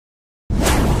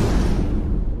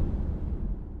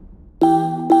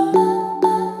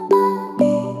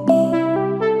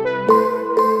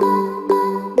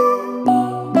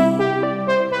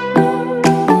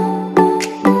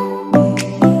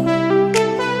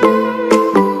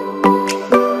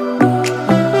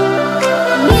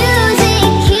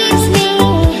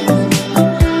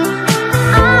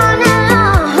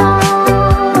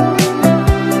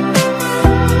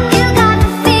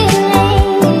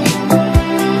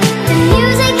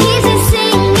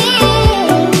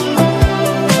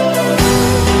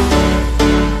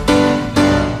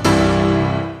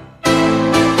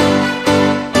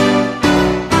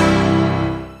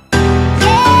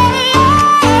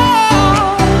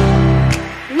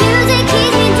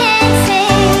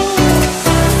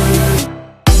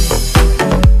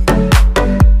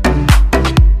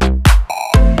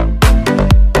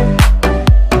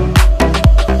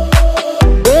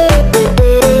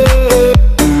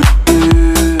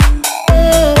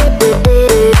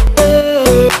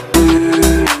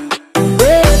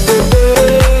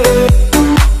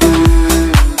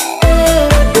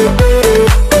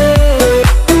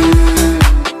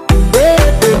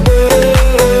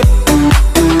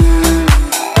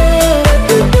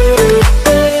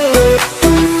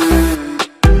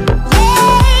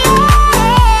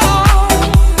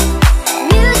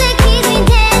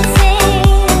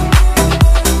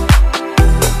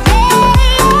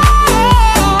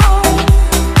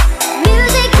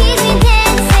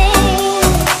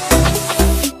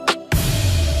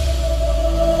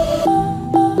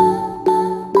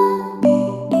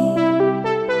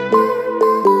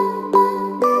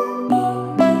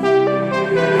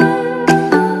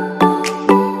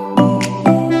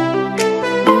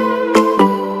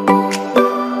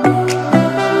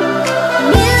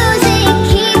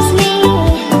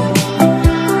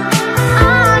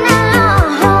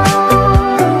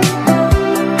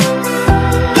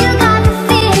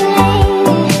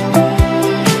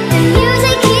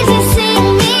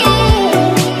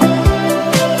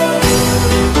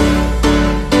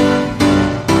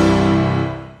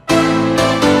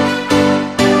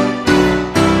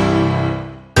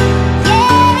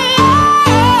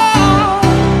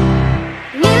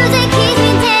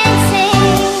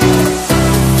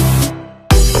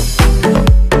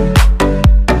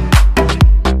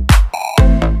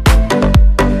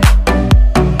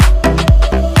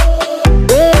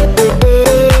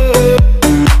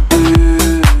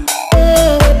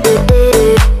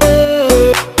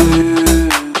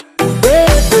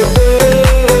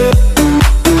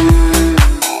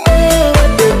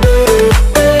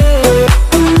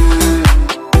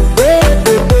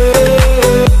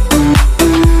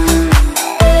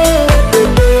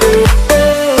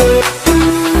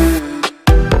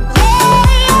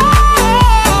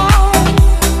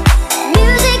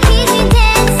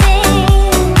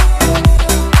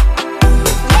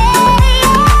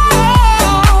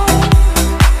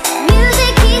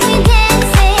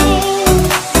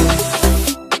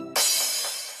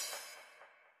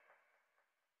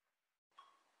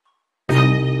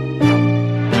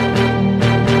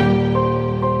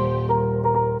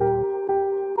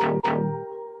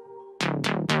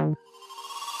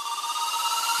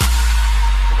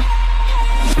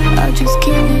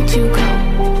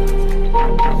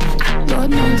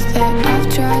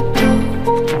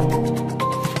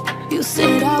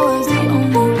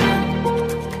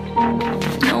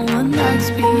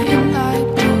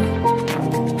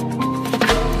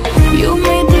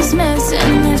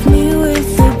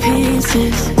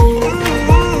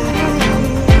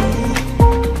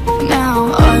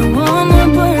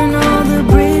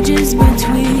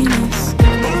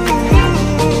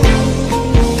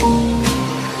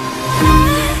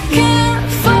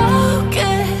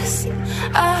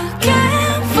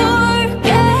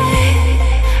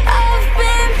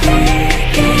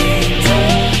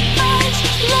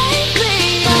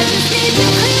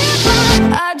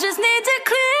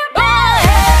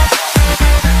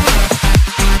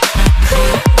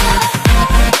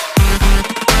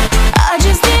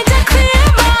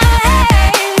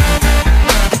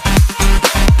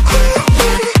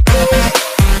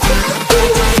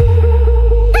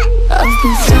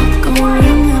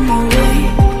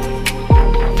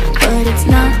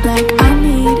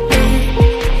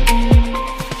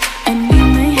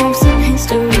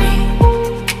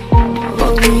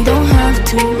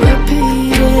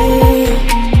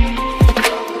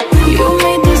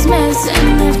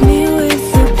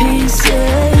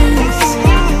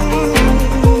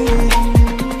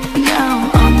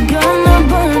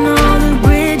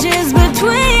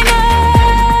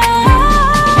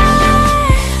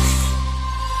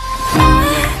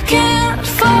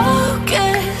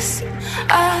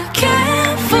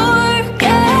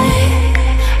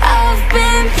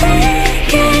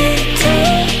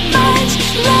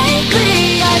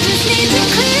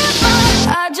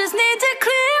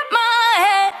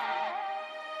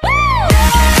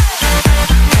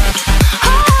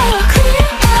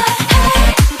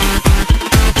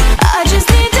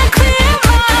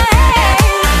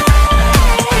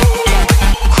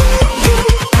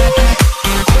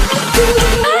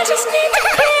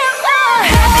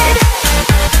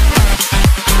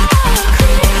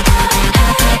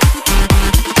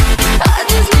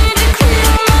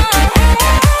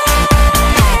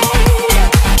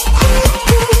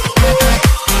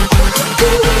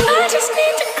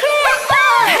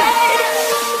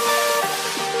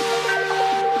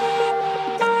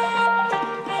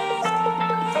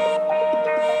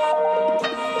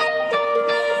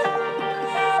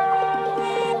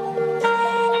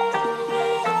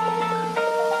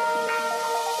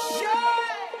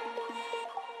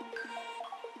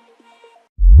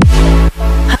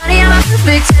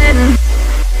perfect 10?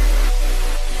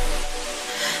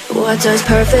 What does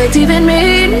perfect even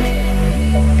mean?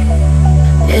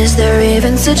 Is there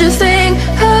even such a thing?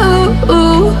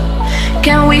 Oh,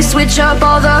 can we switch up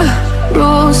all the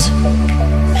rules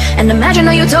and imagine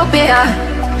a utopia?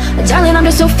 Darling, I'm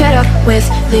just so fed up with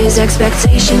these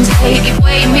expectations. They keep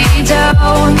weighing me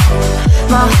down.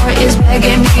 My heart is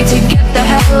begging me to get the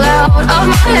hell out of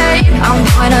my head. I'm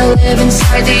trying to live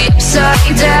inside the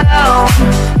upside down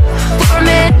for a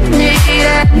minute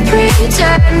and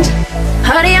pretend.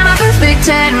 Honey, I'm a perfect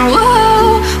 10.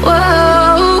 Whoa,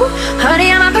 whoa.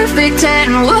 Honey, I'm a perfect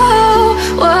 10. Whoa,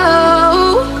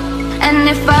 whoa. And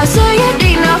if I say it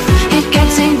enough, it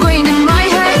gets ingrained in my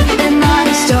head, and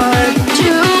I start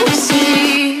to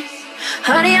see.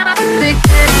 Honey, I'm a perfect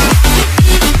 10.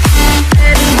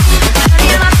 Honey,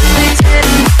 I'm a perfect 10.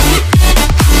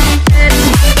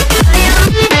 Honey, I'm a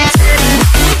perfect 10.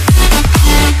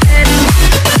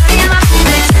 Honey, I'm a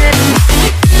perfect 10.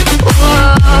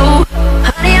 Whoa.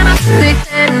 Honey, I'm a perfect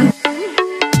 10.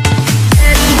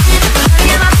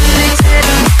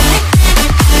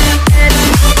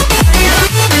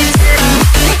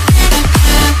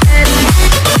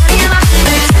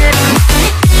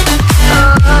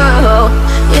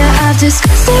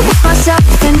 Disgusted with myself,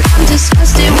 and I'm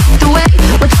disgusted with the way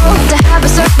we're told to have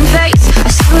a certain face, a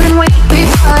certain weight,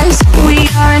 because we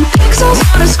aren't pixels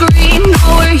on a screen.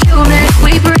 No, we're human,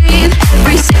 we breathe.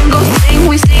 Every single thing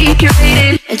we see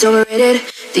curated, it's overrated.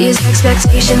 These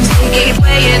expectations, they keep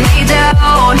weighing me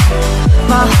down.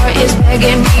 My heart is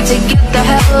begging me to get the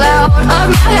hell out of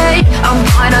my head. I'm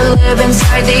trying to live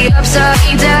inside the upside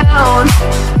down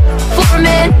for a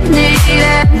minute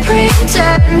and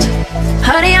pretend.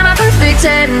 Honey, I'm a perfect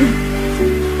 10.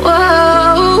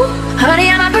 Whoa. Honey,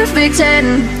 I'm a perfect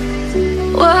 10.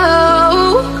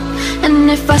 Whoa. And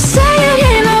if I say it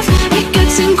enough, it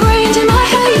gets ingrained in my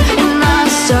head, and I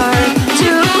start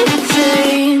to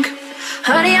think.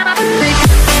 Honey, I'm a perfect 10.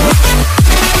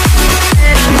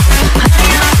 Honey,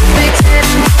 I'm a perfect 10.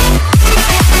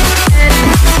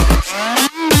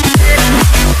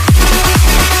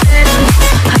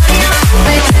 Honey, I'm a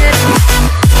perfect 10.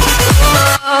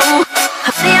 Whoa.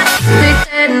 Honey, I'm a perfect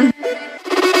 10.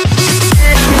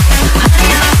 Honey,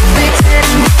 I'm a perfect 10.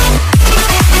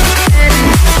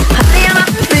 Honey, I'm a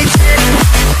perfect 10.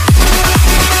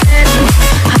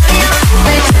 Honey, I'm a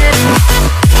perfect 10.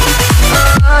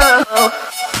 Oh.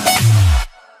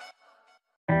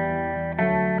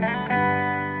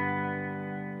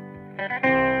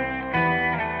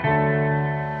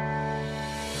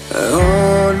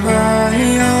 On my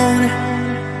own,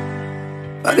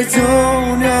 but I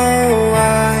don't know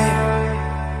why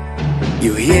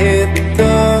you hit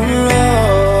the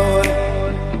road,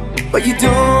 but you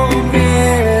don't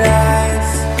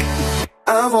realize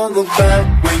I won't look back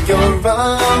when you're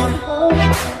around.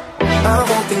 I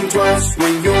won't think twice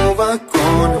when you're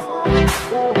gone.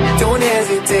 Don't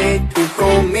hesitate to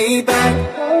call me back,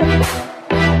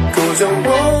 'cause I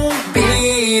won't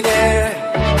be there.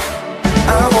 I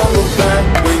won't look back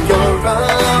when you're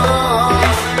around.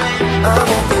 I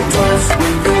won't think twice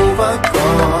when you're gone.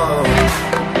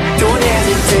 Don't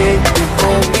hesitate to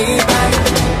call me back,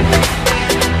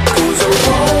 'cause I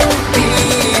won't be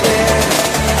there.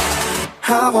 I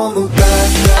won't look back.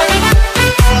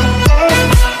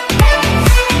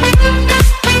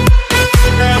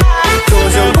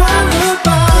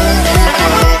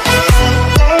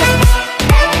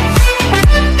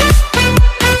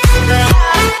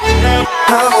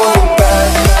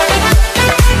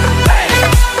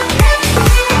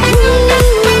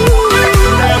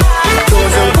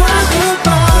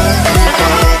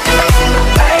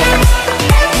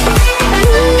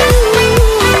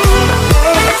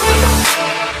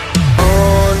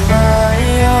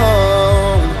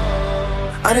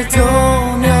 I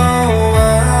don't know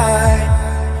why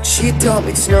she told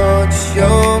me it's not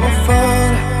your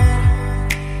fault,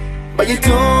 but you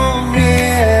don't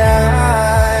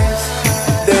realize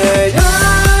that I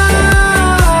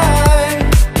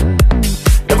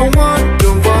never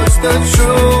wonder what's the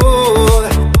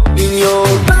truth in your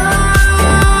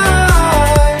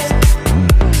eyes.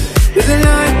 There's a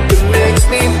light that makes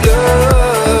me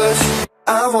blush. I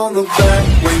won't look back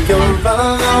when you're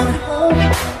around.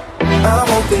 I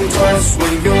won't think twice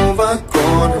when you're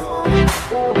gone.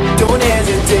 Don't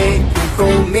hesitate to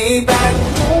call me back,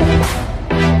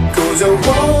 'cause I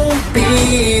won't be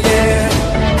there.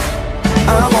 I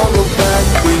won't look back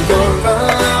when you're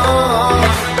around.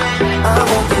 I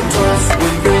won't think twice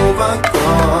when you're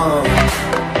gone.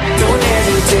 Don't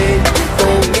hesitate to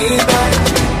call me back,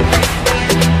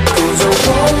 'cause I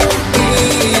won't be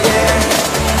there.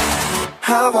 I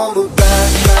won't look back.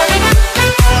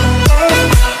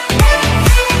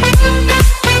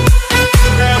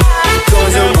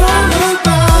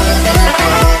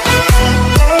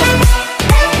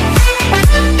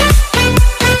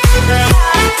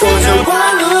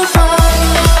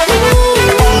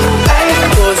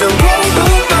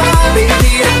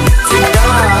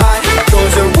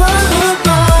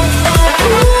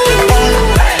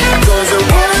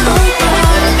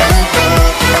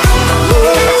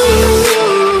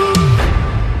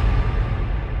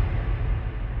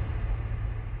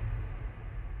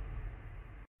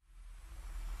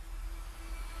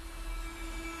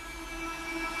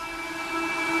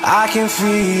 I can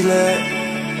feel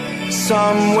it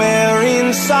somewhere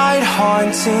inside,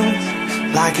 haunting,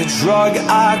 like a drug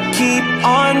I keep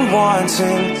on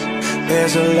wanting.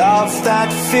 There's a love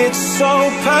that fits so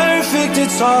perfect,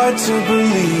 it's hard to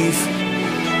believe.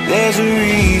 There's a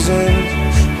reason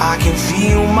I can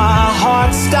feel my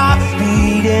heart stop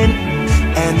beating,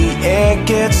 and the air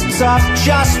gets tough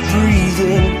just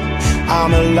breathing.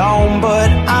 I'm alone, but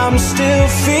I'm still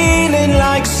feeling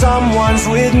like someone's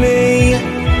with me.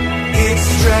 It's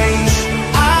strange,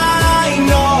 I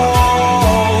know,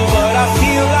 but I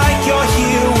feel like you're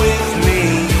here with me,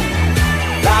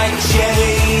 like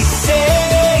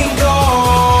chasing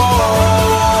ghosts.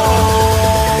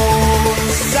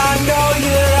 I know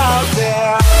you're out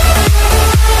there.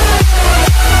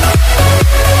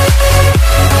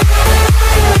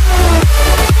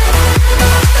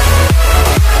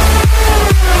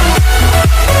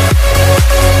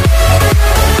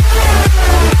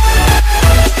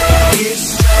 It's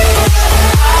strange,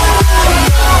 I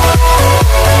know.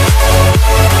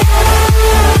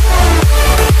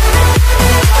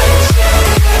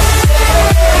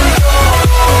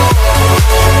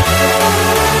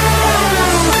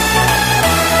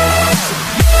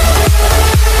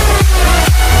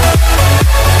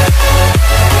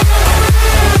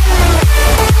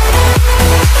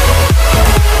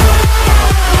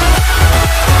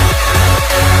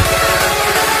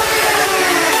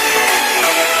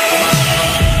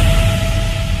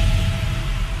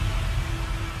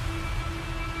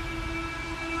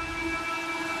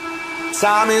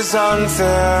 Time is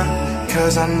unfair,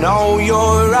 'cause I know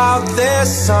you're out there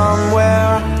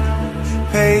somewhere,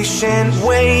 patient,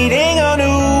 waiting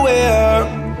unaware,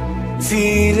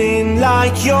 feeling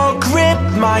like your grip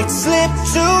might slip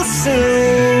too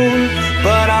soon.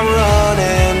 But I'm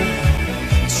running,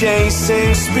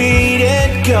 chasing speed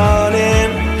and gunning.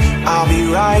 I'll be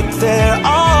right there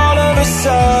all of a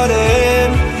sudden.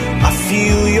 I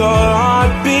feel your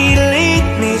heartbeat lead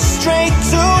me straight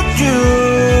to you.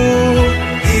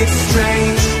 It's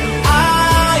strange,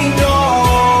 I know,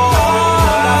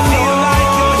 but I feel like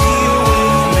you're here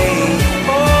with me,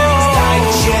 like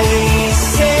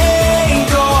chasing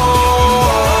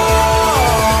ghosts.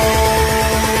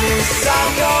 I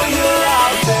know you're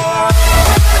out there.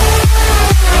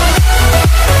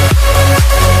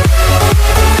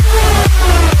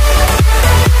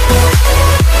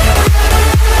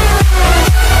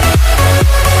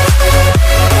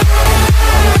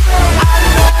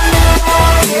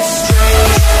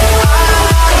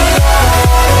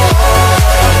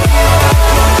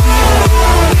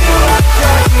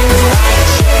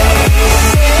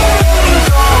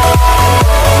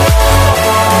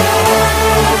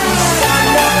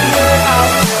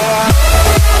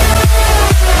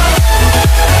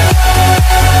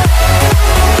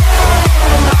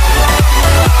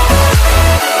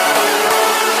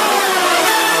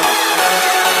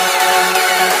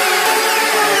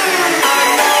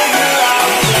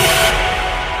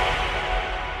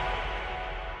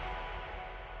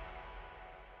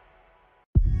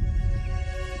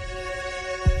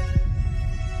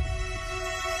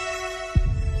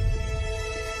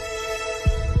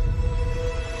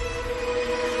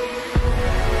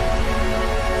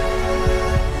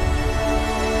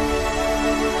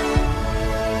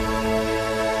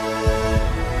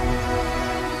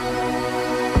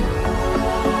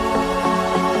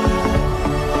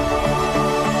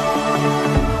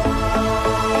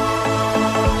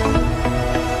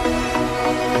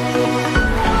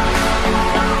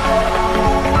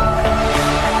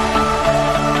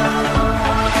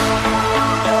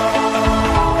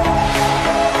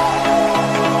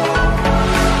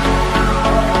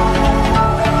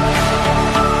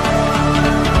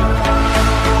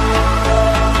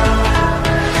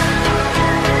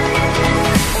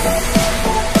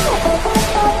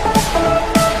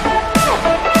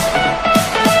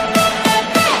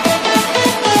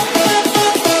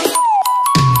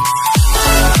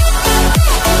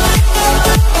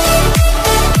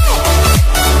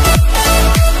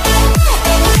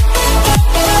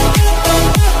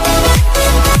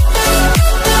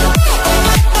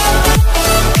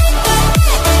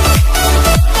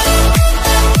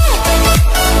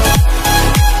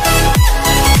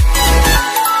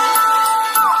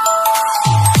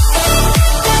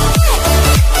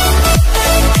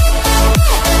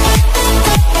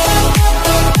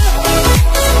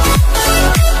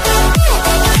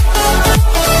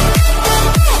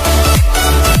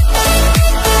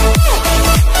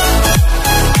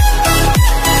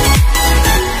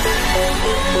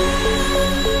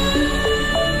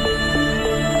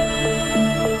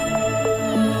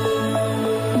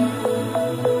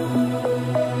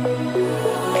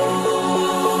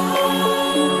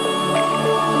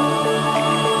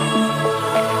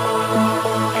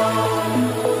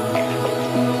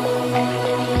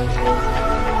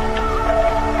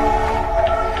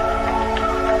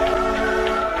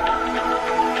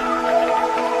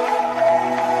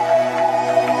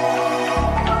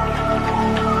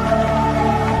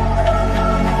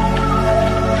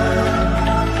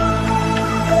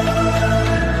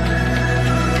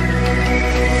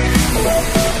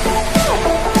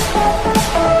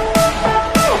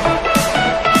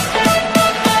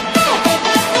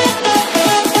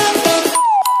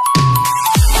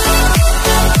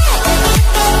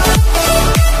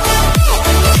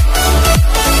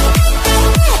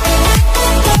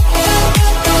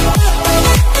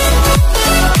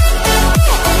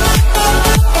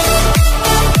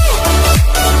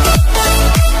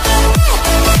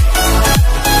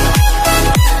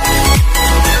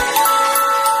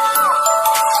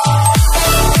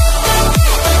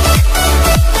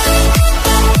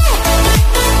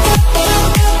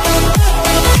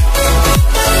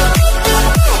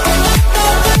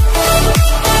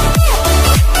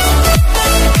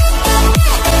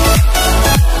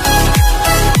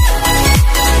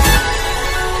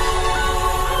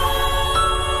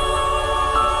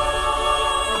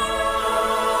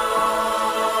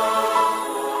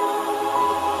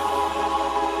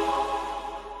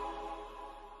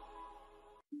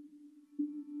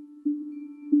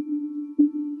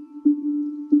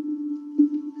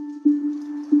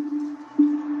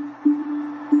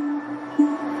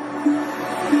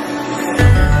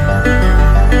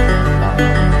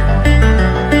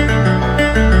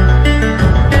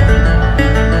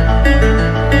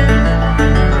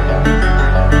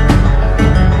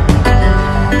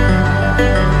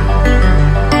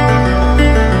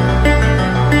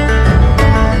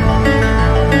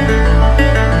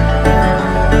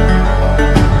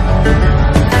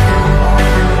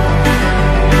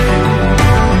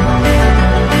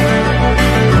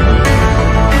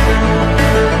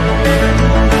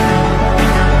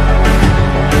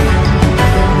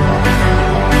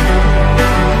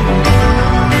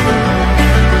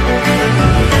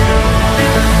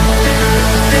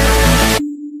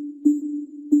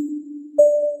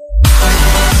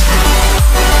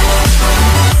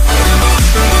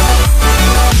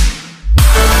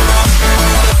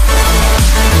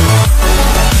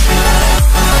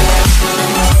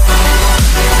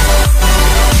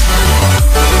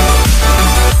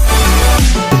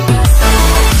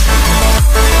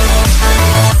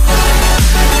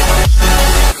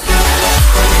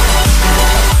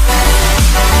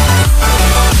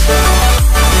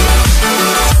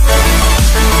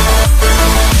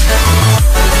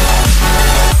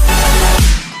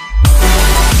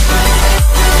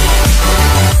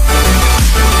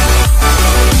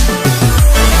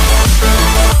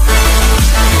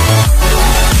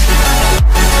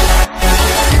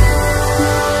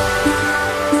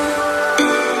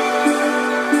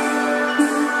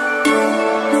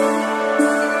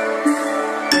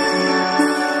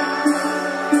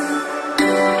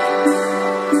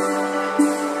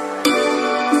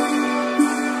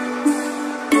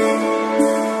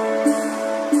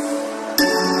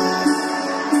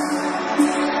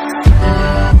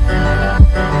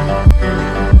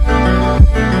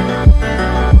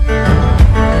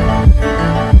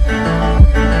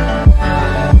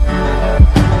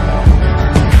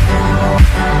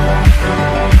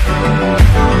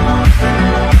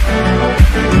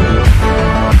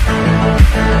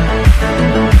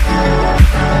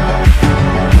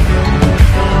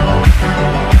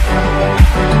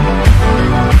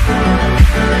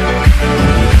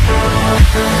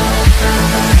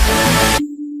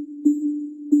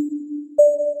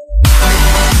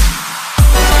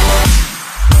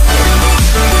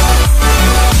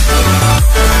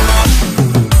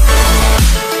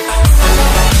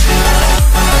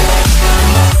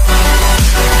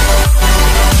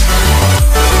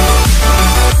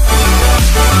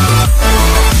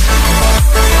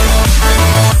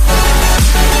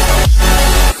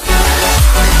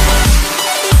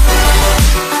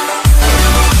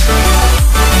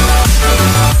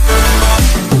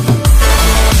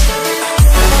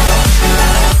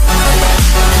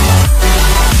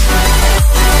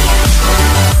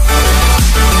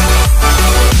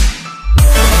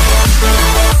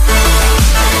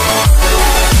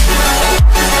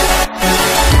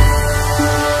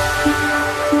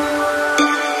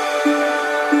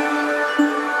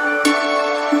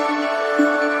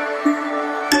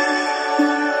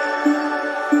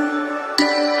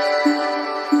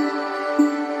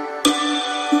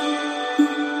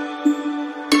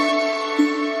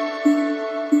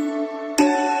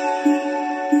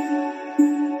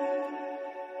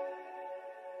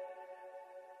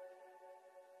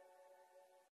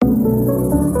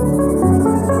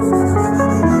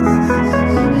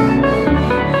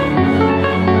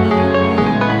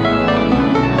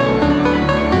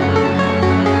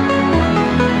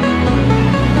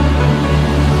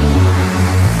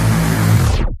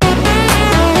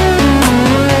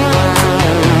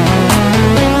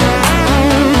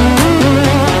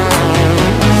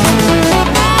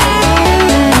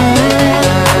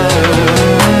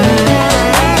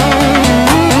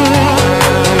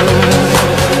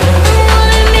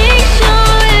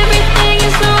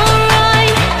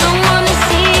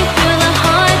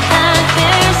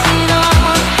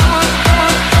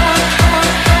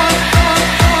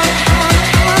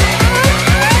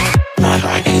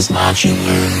 not you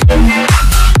learn.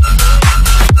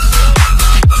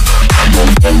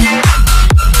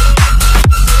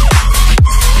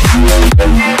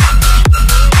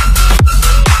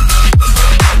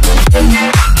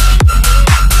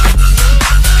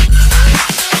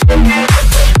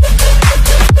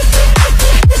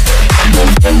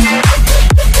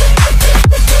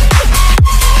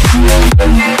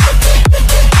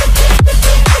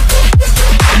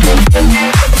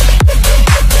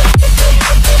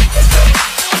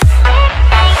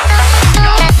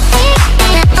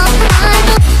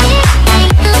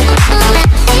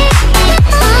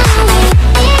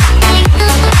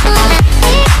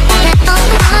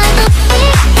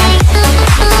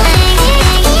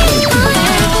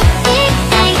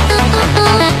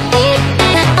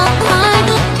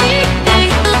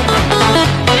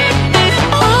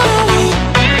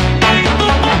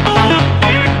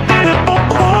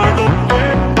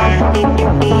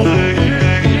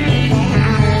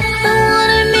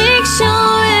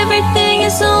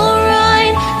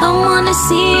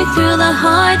 See through the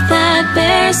heart that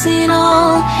bears it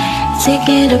all. Take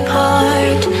it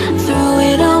apart, throw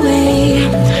it away,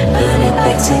 put it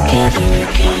back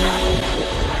together again.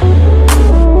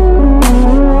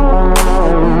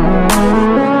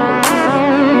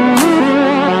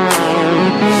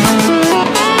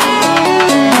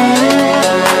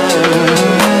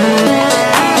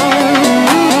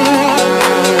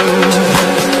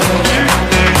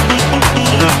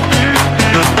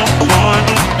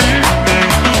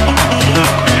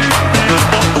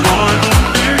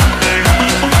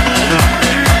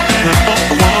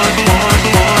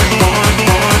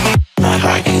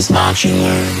 It's not you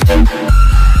learn.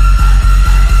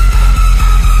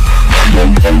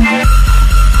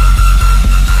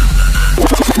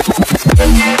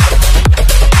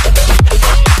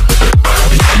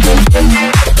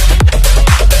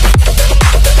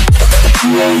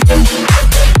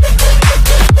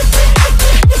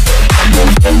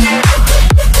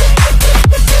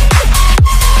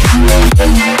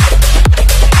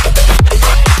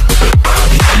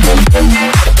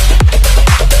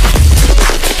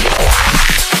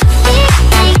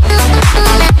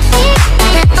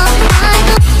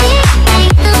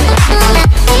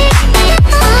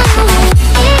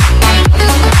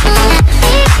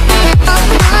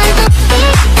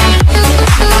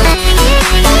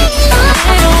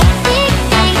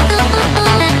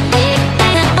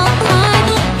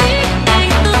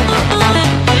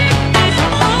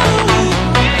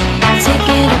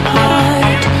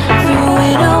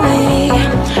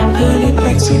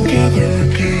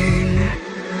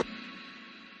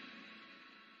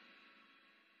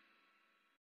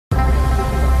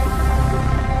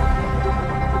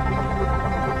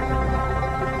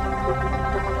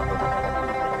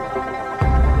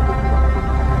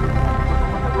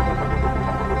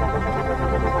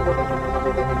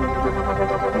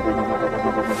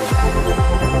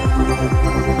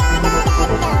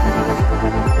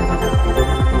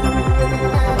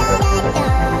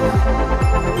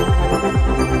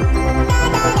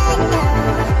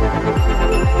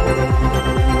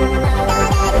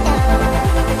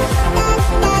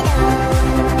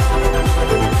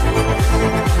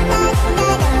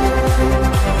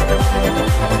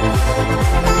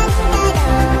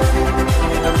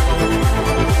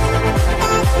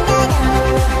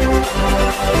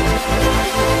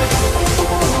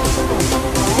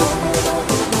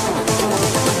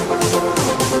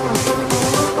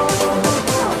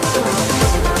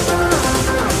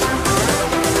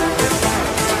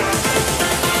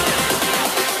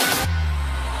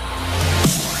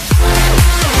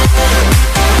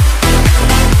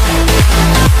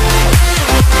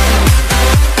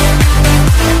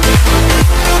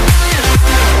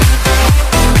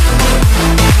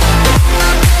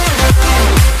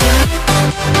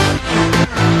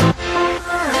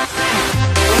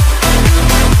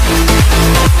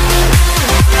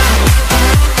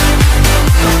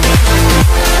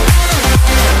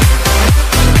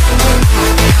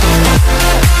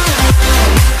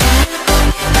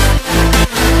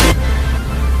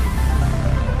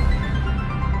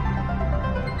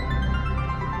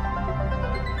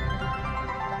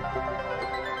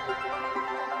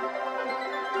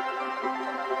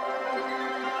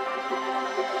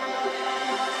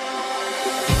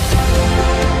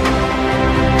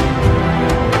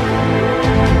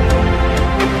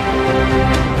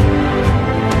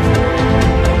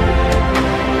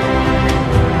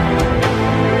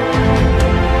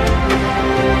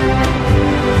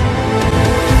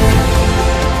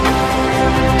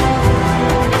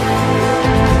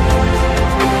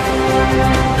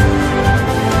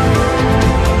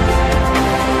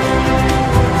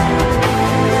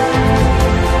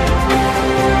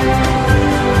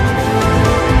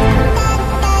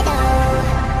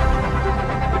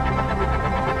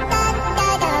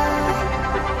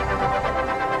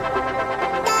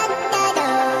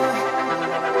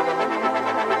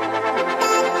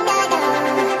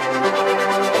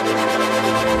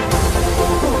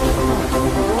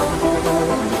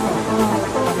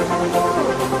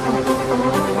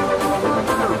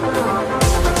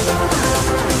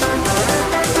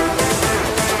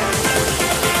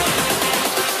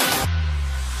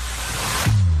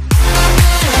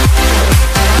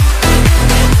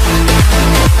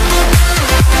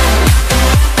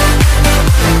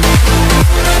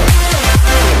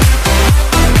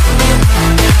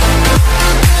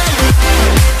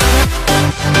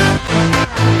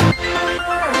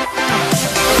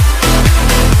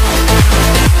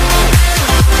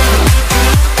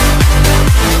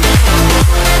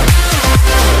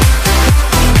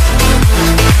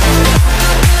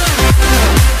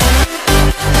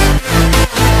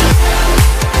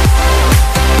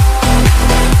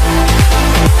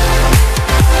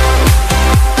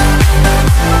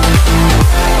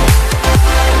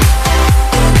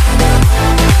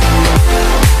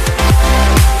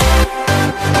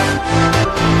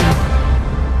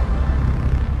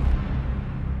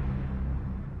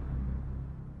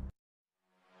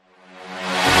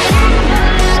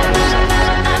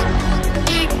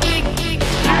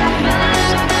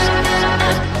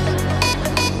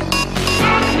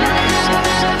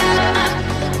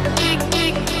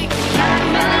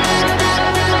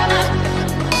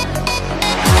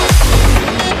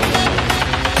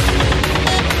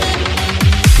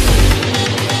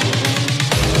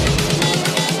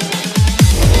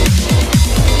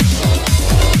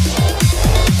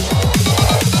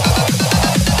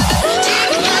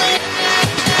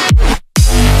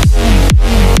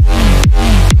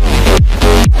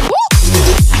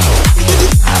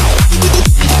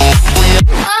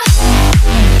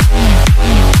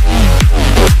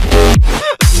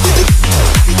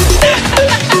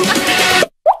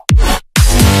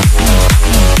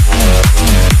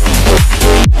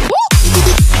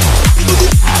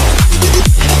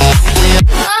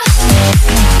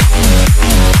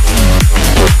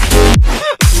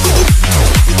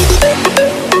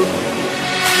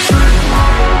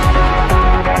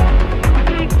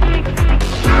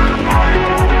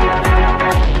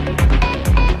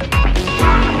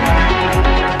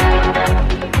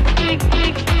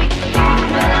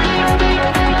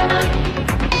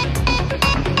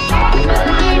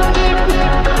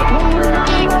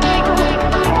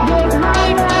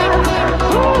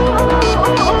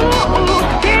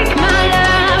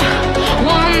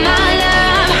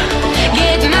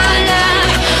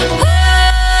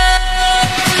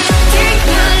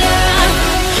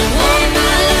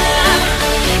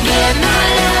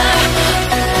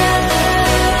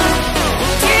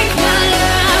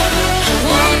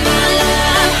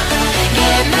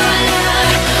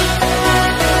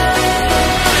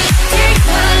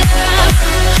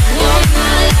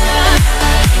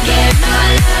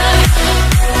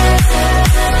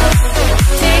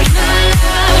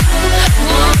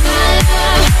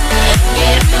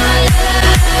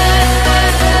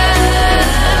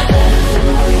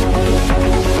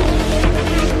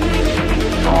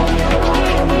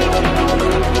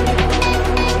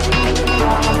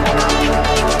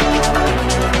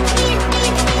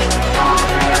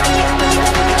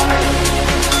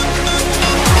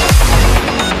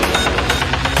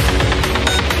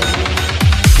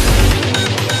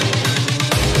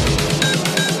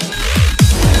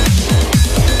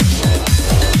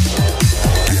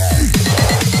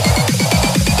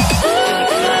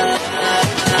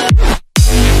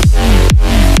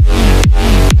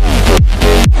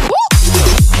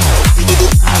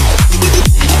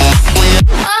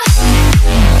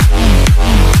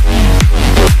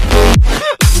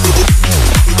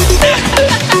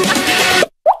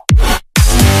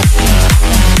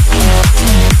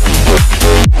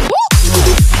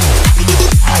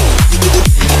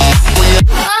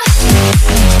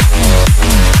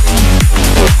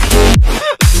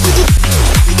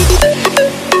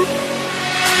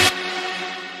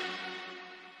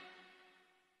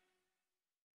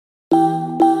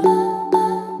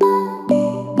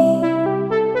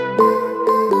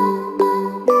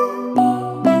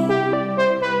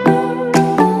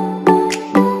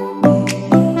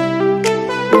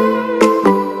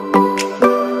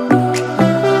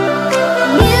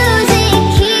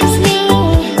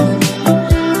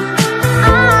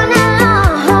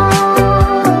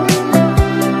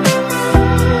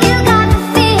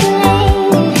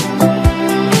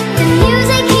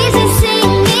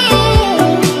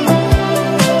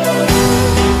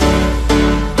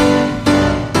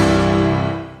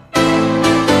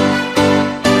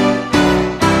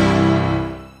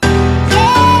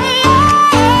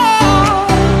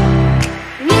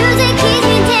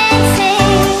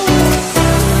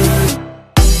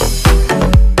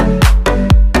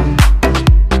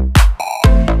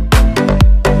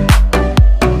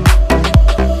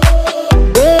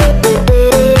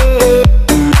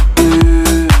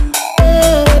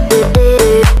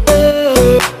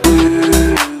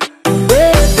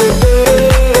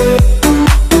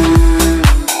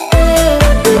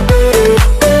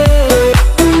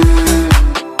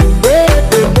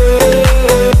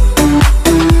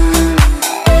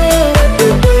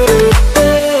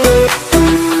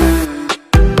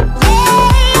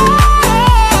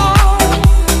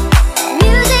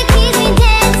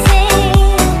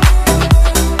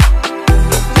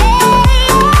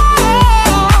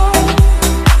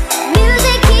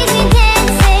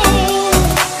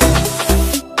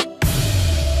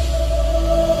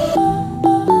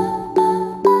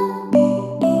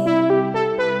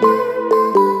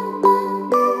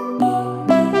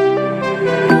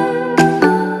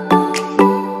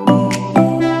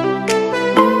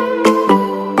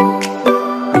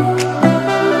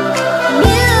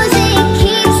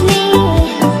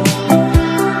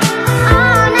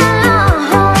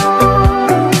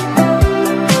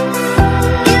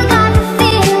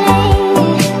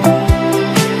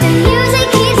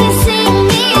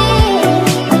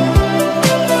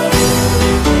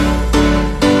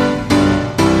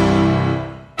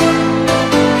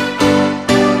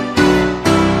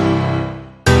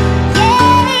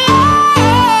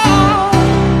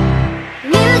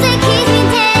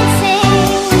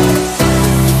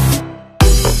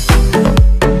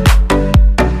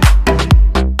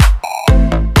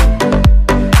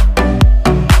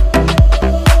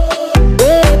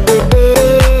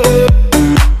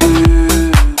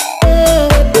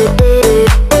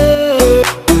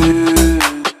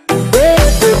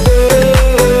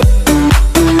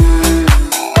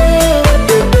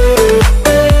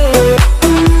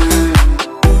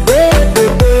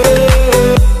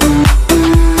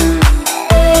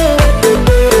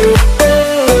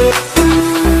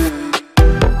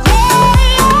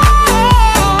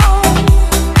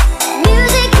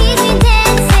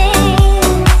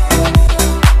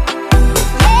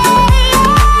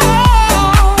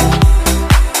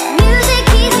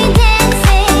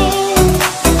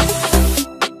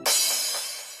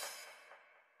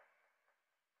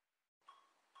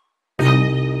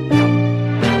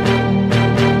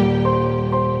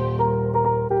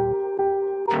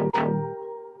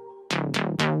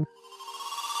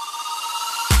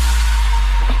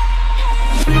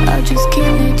 I just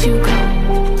can't let you go.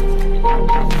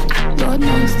 Lord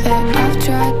knows that I've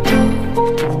tried to.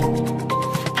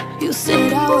 You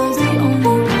said I was the only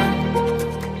one.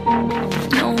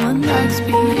 No one likes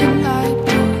being lied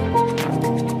to.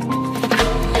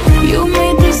 You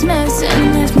made this mess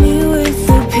and left me with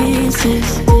the pieces.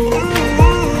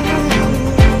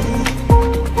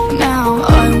 Now I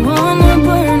wanna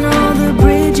burn all the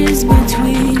bridges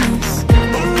between us.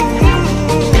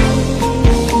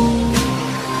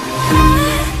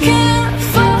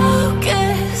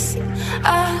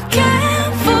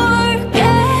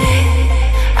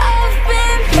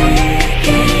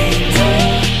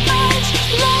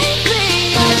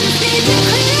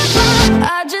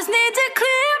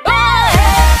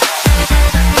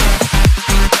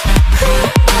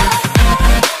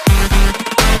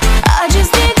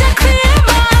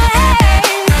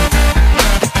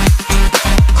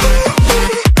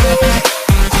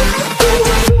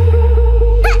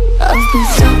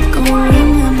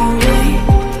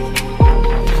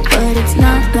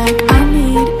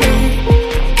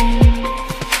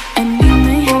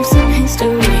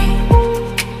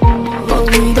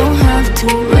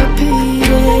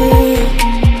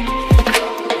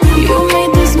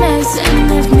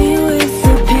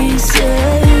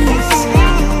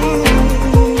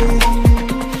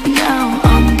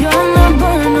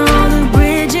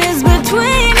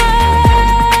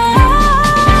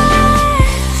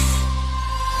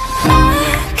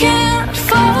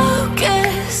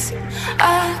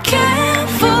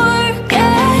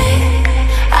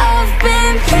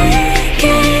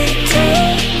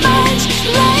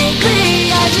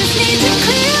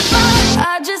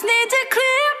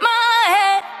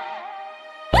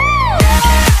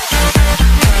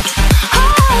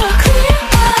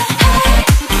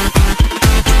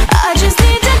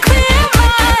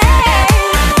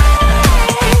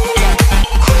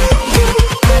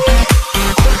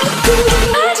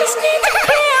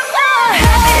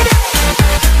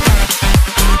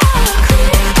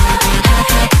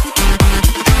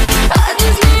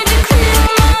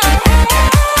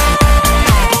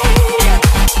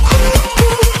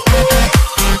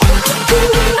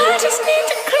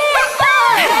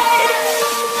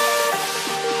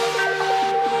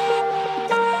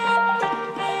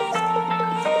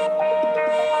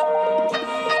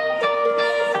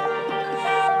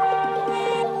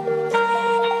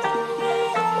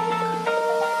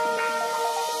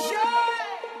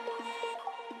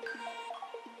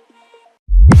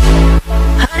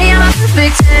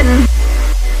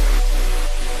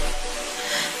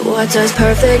 What does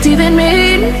perfect even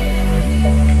mean?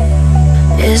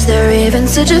 Is there even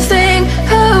such a thing?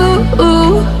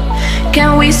 Oh,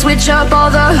 can we switch up all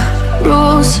the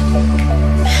rules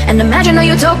and imagine a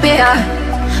utopia?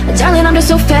 Darling, I'm just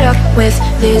so fed up with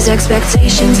these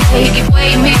expectations. They keep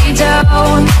weighing me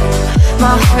down.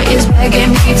 My heart is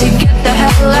begging me to get the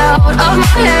hell out of my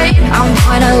head. I'm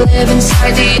trying to live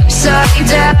inside the upside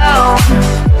down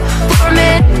for a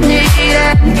minute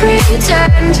and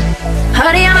pretend.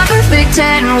 Honey, I'm a perfect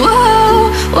 10,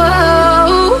 whoa,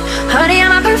 whoa. Honey,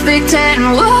 I'm a perfect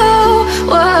 10, whoa,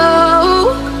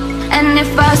 whoa. And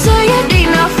if I say it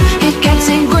enough, it gets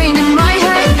ingrained in my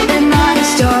head, and I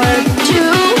start to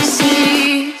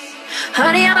see.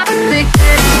 Honey, I'm a perfect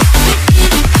 10.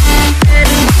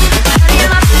 Honey,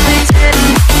 I'm a perfect 10.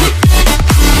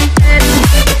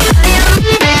 Honey, I'm a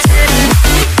perfect 10.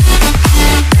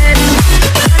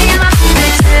 Honey, I'm a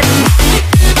perfect 10.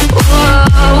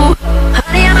 Whoa.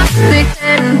 Honey, I'm a perfect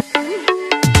 10.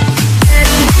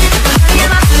 Honey,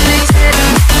 I'm a perfect 10.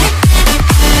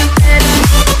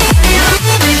 Honey, I'm a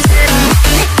perfect 10.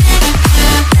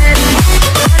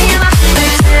 Honey, I'm a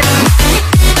perfect 10.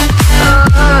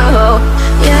 Oh,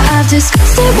 yeah, I've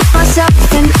discussed it with myself,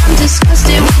 and I'm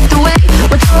disgusted with the way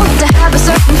we're told to have a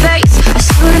certain face, a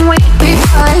certain weight,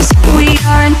 because we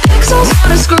aren't pixels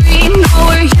on a screen. No,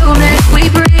 we're human, we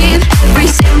breathe. Every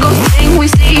single thing we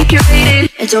see curated,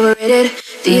 it's overrated.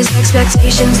 These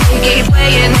expectations, they keep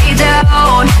weighing me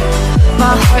down.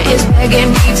 My heart is begging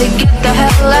me to get the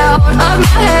hell out of my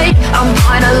head. I'm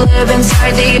trying to live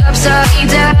inside the upside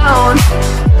down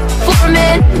for a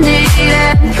minute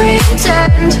and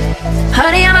pretend.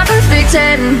 Honey, I'm a perfect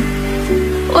 10.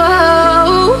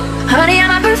 Whoa. Honey,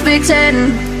 I'm a perfect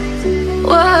 10.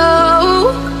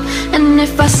 Whoa. And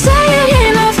if I say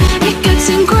it enough,